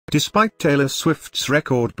Despite Taylor Swift's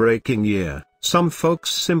record-breaking year, some folks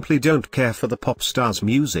simply don't care for the pop star's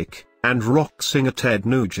music, and rock singer Ted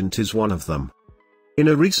Nugent is one of them. In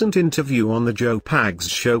a recent interview on the Joe Pags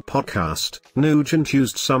Show podcast, Nugent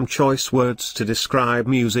used some choice words to describe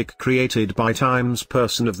music created by Time's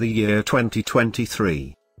Person of the Year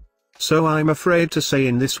 2023. So I'm afraid to say,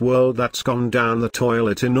 in this world that's gone down the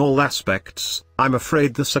toilet in all aspects, I'm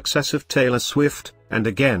afraid the success of Taylor Swift, and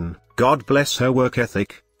again, God bless her work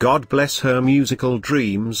ethic, God bless her musical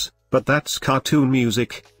dreams, but that's cartoon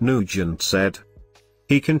music, Nugent said.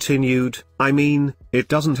 He continued, I mean, it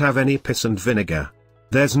doesn't have any piss and vinegar.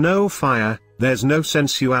 There's no fire, there's no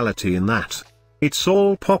sensuality in that. It's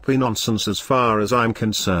all poppy nonsense as far as I'm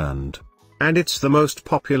concerned. And it's the most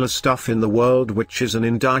popular stuff in the world, which is an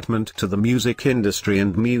indictment to the music industry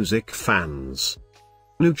and music fans.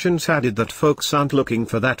 Nugent added that folks aren't looking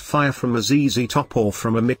for that fire from a ZZ Top or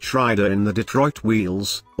from a Mitch Ryder in the Detroit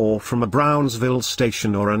Wheels, or from a Brownsville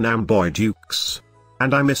Station or an Amboy Dukes.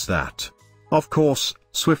 And I miss that. Of course,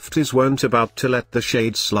 Swifties weren't about to let the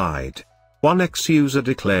shade slide. One ex-user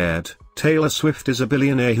declared, Taylor Swift is a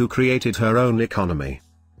billionaire who created her own economy.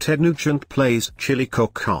 Ted Nugent plays chili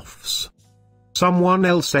cook-offs. Someone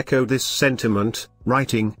else echoed this sentiment,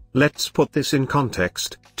 writing, let's put this in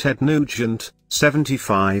context, Ted Nugent,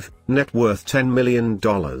 75, net worth $10 million.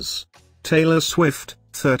 Taylor Swift,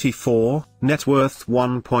 34, net worth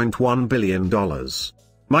 $1.1 billion.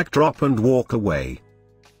 Mic drop and walk away.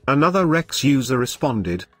 Another Rex user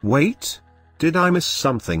responded, wait? Did I miss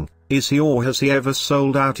something? Is he or has he ever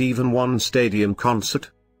sold out even one stadium concert?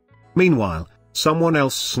 Meanwhile, someone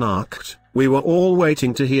else snarked, we were all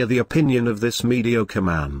waiting to hear the opinion of this mediocre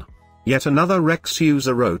man. Yet another Rex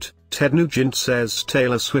user wrote, Ted Nugent says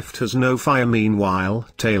Taylor Swift has no fire. Meanwhile,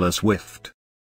 Taylor Swift